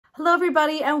Hello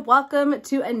everybody and welcome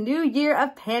to a new year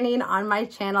of panning on my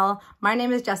channel. My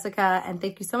name is Jessica and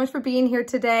thank you so much for being here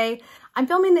today. I'm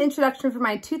filming the introduction for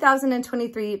my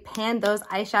 2023 Pan Those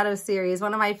Eyeshadows series,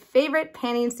 one of my favorite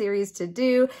panning series to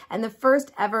do and the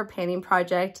first ever panning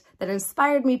project that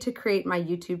inspired me to create my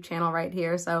YouTube channel right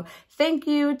here. So thank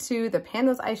you to the Pan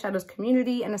Those Eyeshadows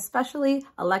community and especially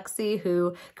Alexi,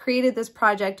 who created this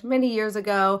project many years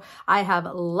ago. I have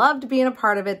loved being a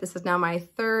part of it. This is now my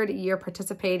third year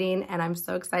participating and I'm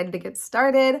so excited to get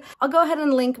started. I'll go ahead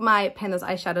and link my Pan Those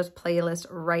Eyeshadows playlist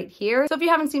right here. So if you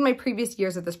haven't seen my previous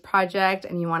years of this project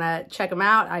and you want to check them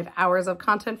out, I have hours of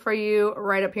content for you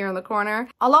right up here in the corner.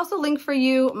 I'll also link for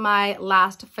you my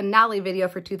last finale video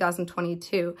for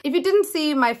 2022. If you didn't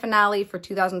see my finale for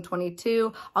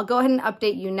 2022, I'll go ahead and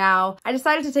update you now. I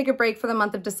decided to take a break for the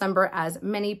month of December, as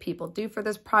many people do for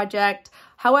this project.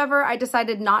 However, I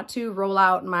decided not to roll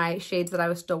out my shades that I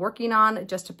was still working on,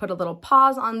 just to put a little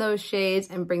pause on those shades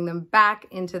and bring them back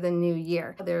into the new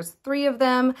year. There's 3 of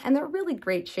them and they're really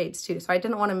great shades too, so I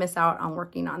didn't want to miss out on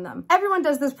working on them. Everyone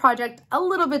does this project a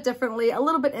little bit differently, a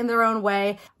little bit in their own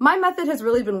way. My method has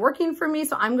really been working for me,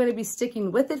 so I'm going to be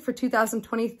sticking with it for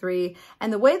 2023.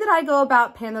 And the way that I go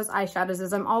about Pan Those Eyeshadows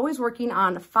is I'm always working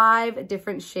on 5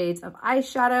 different shades of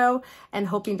eyeshadow and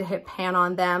hoping to hit pan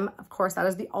on them. Of course, that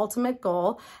is the ultimate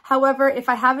goal. However, if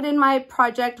I have it in my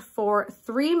project for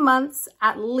 3 months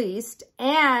at least,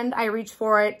 and I reach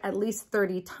for it at least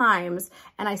 30 times,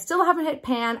 and I still haven't hit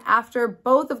pan after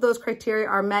both of those criteria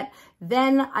are met,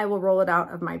 then I will roll it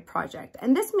out of my project.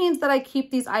 And this means that I keep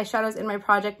these eyeshadows in my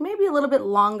project maybe a little bit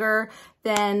longer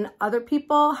than other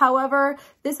people. However,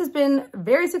 this has been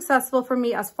very successful for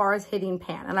me as far as hitting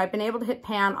pan. And I've been able to hit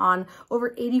pan on over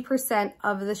 80%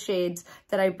 of the shades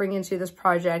that I bring into this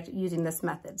project using this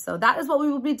method. So that is what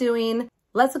we will be doing.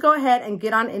 Let's go ahead and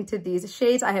get on into these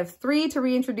shades. I have 3 to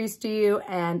reintroduce to you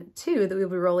and 2 that we'll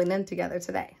be rolling in together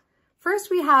today.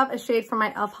 First, we have a shade from my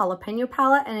e.l.f. Jalapeno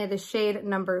palette, and it is shade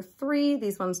number 3.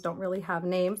 These ones don't really have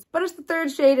names, but it's the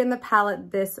 3rd shade in the palette,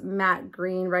 this matte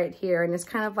green right here, and it's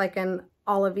kind of like an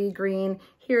olivey green.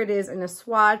 Here it is in a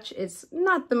swatch. It's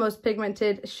not the most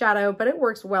pigmented shadow, but it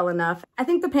works well enough. I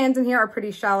think the pans in here are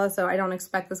pretty shallow, so I don't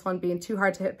expect this one being too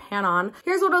hard to hit pan on.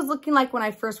 Here's what it was looking like when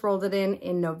I first rolled it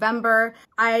in November.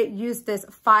 I used this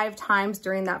 5 times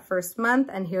during that first month,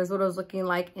 and here's what it was looking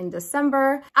like in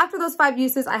December. After those 5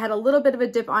 uses, I had a little bit of a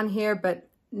dip on here, but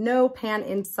no pan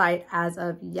in sight as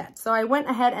of yet. So I went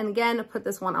ahead and again put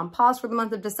this one on pause for the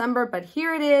month of December, but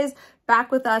here it is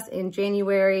back with us in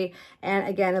January. And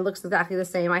again, it looks exactly the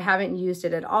same. I haven't used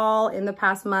it at all in the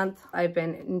past month. I've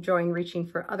been enjoying reaching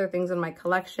for other things in my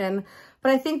collection.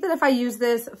 But I think that if I use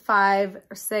this 5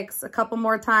 or 6, a couple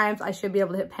more times, I should be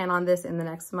able to hit pan on this in the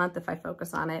next month if I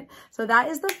focus on it. So that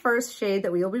is the first shade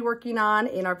that we will be working on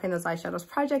in our Pan Those Eyeshadows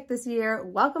project this year.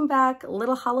 Welcome back,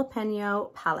 Little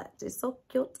Jalapeno palette. It's so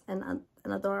cute and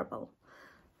adorable.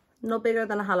 No bigger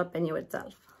than a jalapeno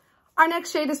itself. Our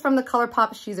next shade is from the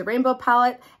ColourPop She's a Rainbow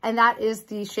palette, and that is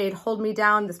the shade Hold Me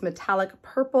Down, this metallic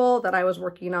purple that I was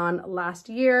working on last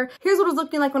year. Here's what it was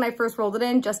looking like when I first rolled it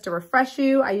in, just to refresh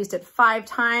you. I used it 5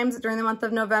 times during the month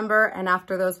of November, and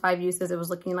after those 5 uses, it was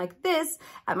looking like this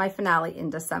at my finale in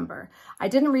December. I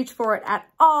didn't reach for it at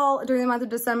all during the month of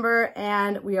December,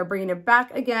 and we are bringing it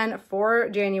back again for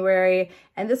January.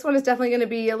 And this one is definitely going to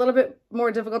be a little bit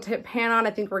more difficult to hit pan on.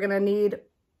 I think we're going to need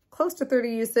close to 30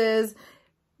 uses,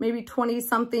 maybe 20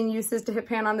 something uses to hit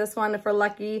pan on this one if we're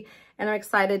lucky. And I'm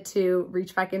excited to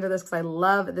reach back into this because I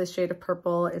love this shade of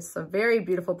purple. It's a very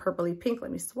beautiful purpley pink.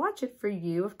 Let me swatch it for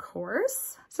you, of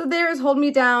course. So there's Hold Me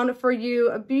Down for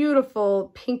you, a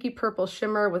beautiful pinky purple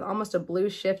shimmer with almost a blue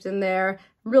shift in there.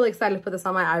 I'm really excited to put this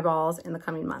on my eyeballs in the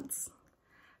coming months.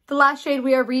 The last shade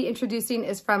we are reintroducing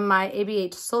is from my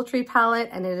ABH Sultry palette,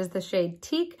 and it is the shade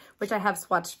Teak, which I have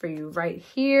swatched for you right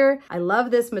here. I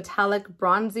love this metallic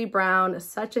bronzy brown,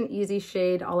 such an easy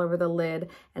shade all over the lid,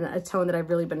 and a tone that I've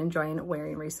really been enjoying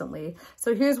wearing recently.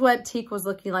 So here's what Teak was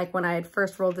looking like when I had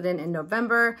first rolled it in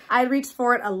November. I reached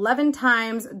for it 11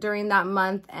 times during that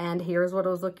month, and here's what it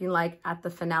was looking like at the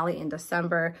finale in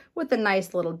December with a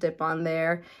nice little dip on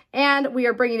there. And we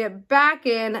are bringing it back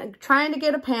in, trying to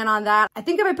get a pan on that. I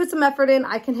think if I put some effort in,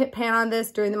 I can hit pan on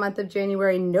this during the month of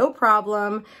January, no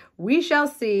problem. We shall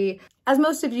see. As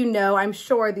most of you know, I'm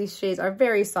sure these shades are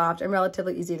very soft and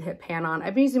relatively easy to hit pan on.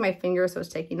 I've been using my fingers, so it's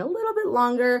taking a little bit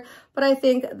longer, but I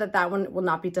think that that one will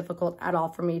not be difficult at all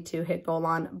for me to hit goal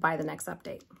on by the next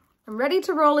update. I'm ready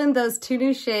to roll in those 2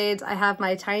 new shades. I have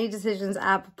my Tiny Decisions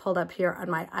app pulled up here on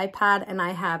my iPad, and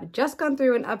I have just gone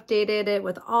through and updated it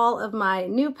with all of my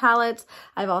new palettes.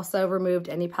 I've also removed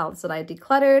any palettes that I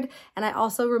decluttered, and I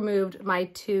also removed my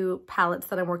 2 palettes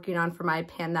that I'm working on for my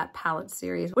Pan That Palette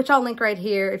series, which I'll link right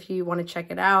here if you want to check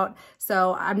it out.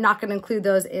 So I'm not going to include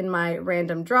those in my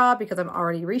random draw because I'm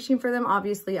already reaching for them,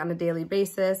 obviously, on a daily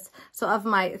basis. So of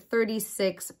my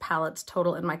 36 palettes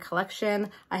total in my collection,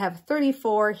 I have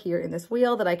 34 here in this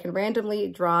wheel that I can randomly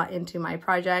draw into my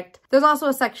project. There's also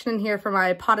a section in here for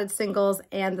my potted singles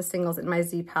and the singles in my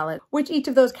Z palette, which each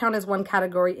of those count as one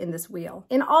category in this wheel.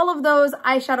 In all of those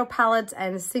eyeshadow palettes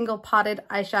and single potted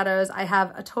eyeshadows, I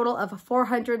have a total of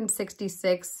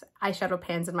 466 eyeshadow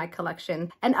pans in my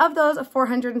collection. And of those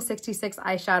 466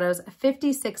 eyeshadows,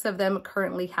 56 of them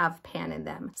currently have pan in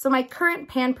them. So my current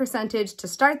pan percentage to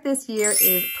start this year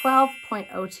is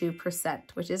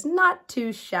 12.02%, which is not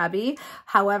too shabby.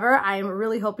 However, I'm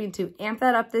really hoping to amp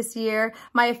that up this year.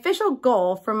 My official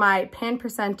goal for my pan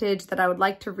percentage that I would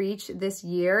like to reach this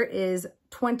year is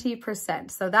 20%.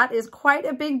 So that is quite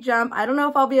a big jump. I don't know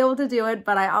if I'll be able to do it,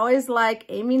 but I always like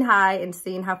aiming high and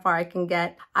seeing how far I can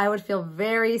get. I would feel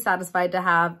very satisfied to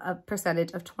have a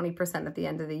percentage of 20% at the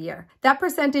end of the year. That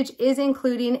percentage is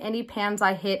including any pans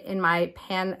I hit in my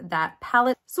Pan That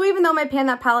palette. So even though my Pan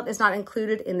That palette is not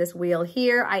included in this wheel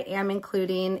here, I am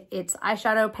including its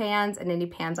eyeshadow pans and any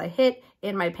pans I hit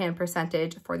in my pan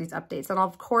percentage for these updates. And I'll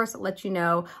of course let you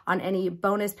know on any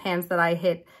bonus pans that I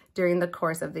hit during the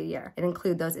course of the year and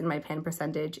include those in my pan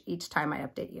percentage each time I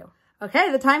update you.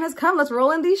 Okay, the time has come. Let's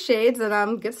roll in these shades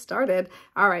and get started.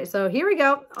 All right, so here we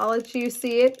go. I'll let you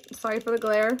see it. Sorry for the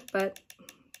glare, but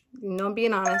you know I'm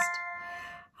being honest.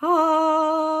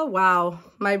 Oh, wow.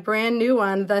 My brand new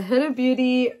one, the Huda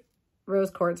Beauty Rose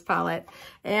Quartz palette.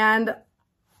 And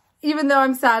even though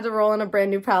I'm sad to roll in a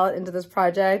brand new palette into this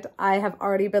project, I have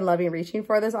already been loving reaching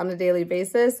for this on a daily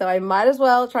basis, so I might as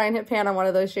well try and hit pan on one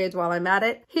of those shades while I'm at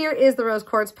it. Here is the Rose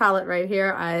Quartz palette right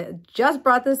here. I just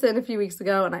brought this in a few weeks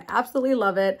ago and I absolutely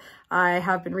love it. I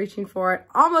have been reaching for it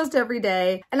almost every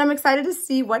day, and I'm excited to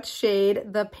see what shade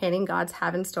the panning gods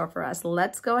have in store for us.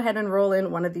 Let's go ahead and roll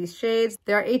in one of these shades.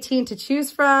 There are 18 to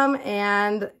choose from,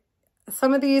 and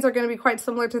some of these are going to be quite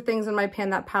similar to things in my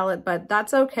Pan That palette, but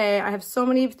that's okay. I have so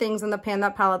many things in the Pan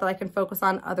That palette that I can focus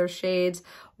on other shades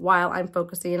while I'm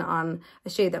focusing on a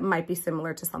shade that might be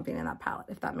similar to something in that palette,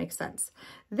 if that makes sense.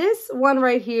 This one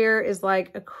right here is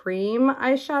like a cream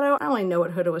eyeshadow. I don't really know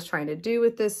what Huda was trying to do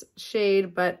with this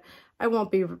shade, but I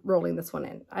won't be rolling this one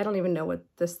in. I don't even know what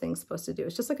this thing's supposed to do.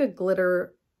 It's just like a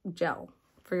glitter gel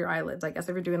for your eyelids, I guess,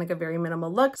 if you're doing like a very minimal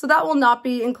look. So that will not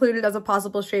be included as a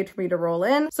possible shade for me to roll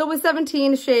in. So with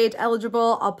 17 shades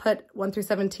eligible, I'll put 1 through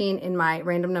 17 in my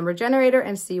random number generator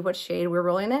and see what shade we're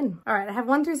rolling in. All right, I have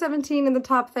 1 through 17 in the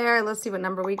top there. Let's see what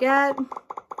number we get.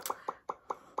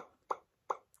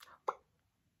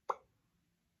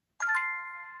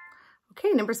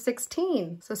 Okay, number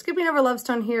 16. So skipping over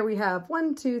Lovestone here, we have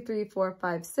 1, 2, 3, 4,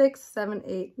 5, 6, 7,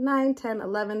 8, 9, 10,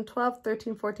 11, 12,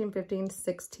 13, 14, 15,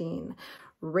 16.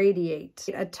 Radiate.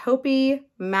 A taupey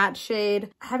matte shade.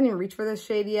 I haven't even reached for this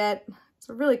shade yet. It's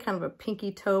a really kind of a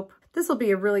pinky taupe. This will be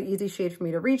a really easy shade for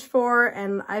me to reach for,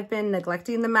 and I've been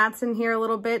neglecting the mattes in here a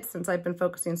little bit since I've been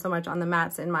focusing so much on the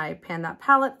mattes in my Pan That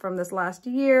palette from this last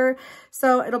year.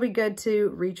 So it'll be good to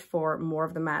reach for more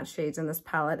of the matte shades in this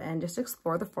palette and just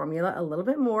explore the formula a little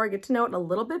bit more, get to know it a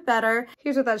little bit better.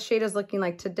 Here's what that shade is looking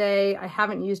like today. I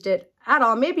haven't used it at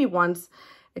all, maybe once,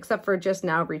 except for just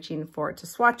now reaching for it to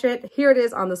swatch it. Here it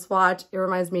is on the swatch. It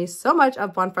reminds me so much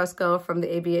of Buon Fresco from the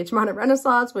ABH Modern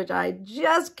Renaissance, which I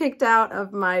just kicked out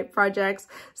of my projects.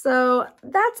 So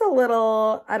that's a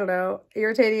little, I don't know,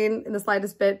 irritating in the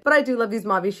slightest bit, but I do love these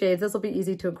mauve shades. This will be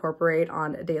easy to incorporate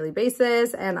on a daily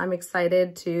basis, and I'm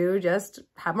excited to just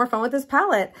have more fun with this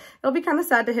palette. It'll be kind of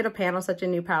sad to hit a pan on such a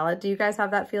new palette. Do you guys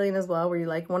have that feeling as well, where you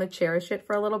like want to cherish it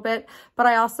for a little bit? But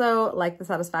I also like the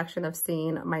satisfaction of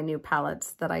seeing my new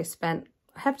palettes that I spent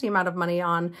a hefty amount of money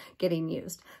on getting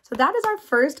used. So that is our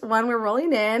first one we're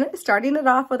rolling in, starting it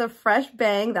off with a fresh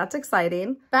bang. That's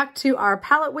exciting. Back to our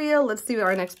palette wheel. Let's see what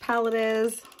our next palette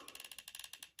is.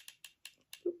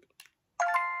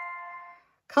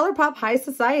 ColourPop High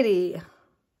Society.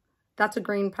 That's a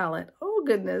green palette. Oh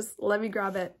goodness, let me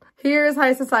grab it. Here's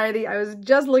High Society. I was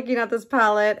just looking at this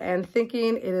palette and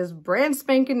thinking it is brand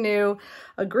spanking new.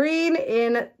 A green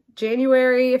in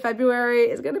January, February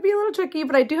is going to be a little tricky,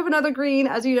 but I do have another green.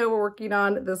 As you know, we're working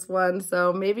on this one,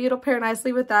 so maybe it'll pair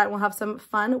nicely with that. We'll have some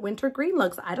fun winter green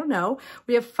looks. I don't know.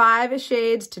 We have 5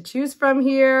 shades to choose from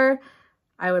here.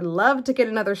 I would love to get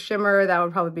another shimmer. That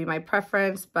would probably be my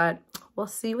preference, but we'll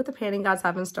see what the panning gods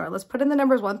have in store. Let's put in the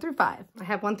numbers 1 through 5. I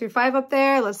have 1 through 5 up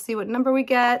there. Let's see what number we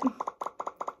get.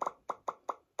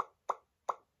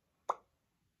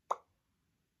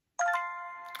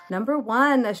 Number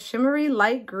 1, a shimmery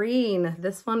light green.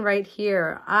 This one right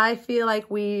here. I feel like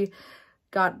we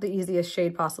got the easiest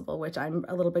shade possible, which I'm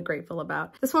a little bit grateful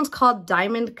about. This one's called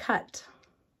Diamond Cut.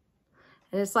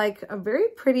 And it's like a very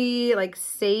pretty, like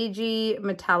sagey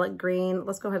metallic green.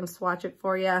 Let's go ahead and swatch it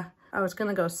for you. Oh, it's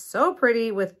gonna go so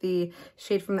pretty with the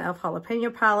shade from the e.l.f.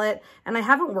 Jalapeno palette. And I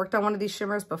haven't worked on one of these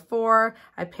shimmers before.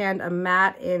 I panned a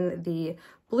matte in the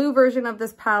blue version of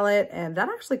this palette, and that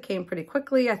actually came pretty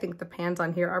quickly. I think the pans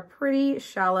on here are pretty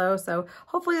shallow, so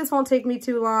hopefully this won't take me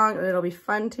too long and it'll be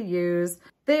fun to use.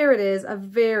 There it is, a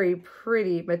very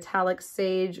pretty metallic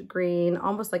sage green,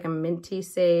 almost like a minty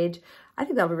sage. I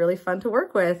think that'll be really fun to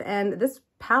work with, and this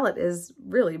palette is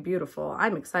really beautiful.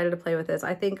 I'm excited to play with this.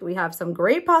 I think we have some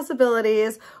great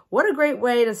possibilities. What a great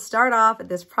way to start off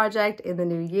this project in the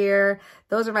new year.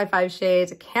 Those are my 5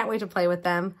 shades. I can't wait to play with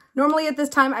them. Normally at this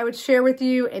time, I would share with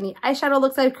you any eyeshadow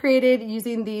looks I've created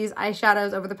using these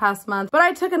eyeshadows over the past month, but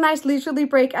I took a nice leisurely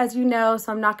break, as you know,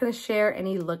 so I'm not gonna share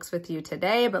any looks with you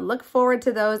today, but look forward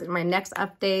to those in my next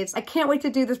updates. I can't wait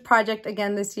to do this project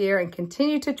again this year and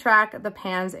continue to track the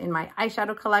pans in my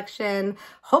eyeshadow collection,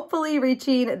 hopefully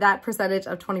reaching that percentage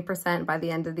of 20% by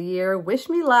the end of the year. Wish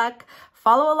me luck.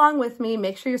 Follow along with me.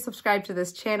 Make sure you're subscribed to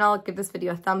this channel. Give this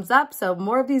video a thumbs up so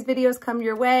more of these videos come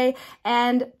your way.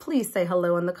 And please say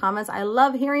hello in the comments. I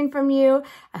love hearing from you.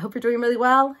 I hope you're doing really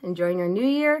well, enjoying your new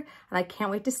year, and I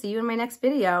can't wait to see you in my next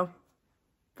video.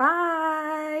 Bye.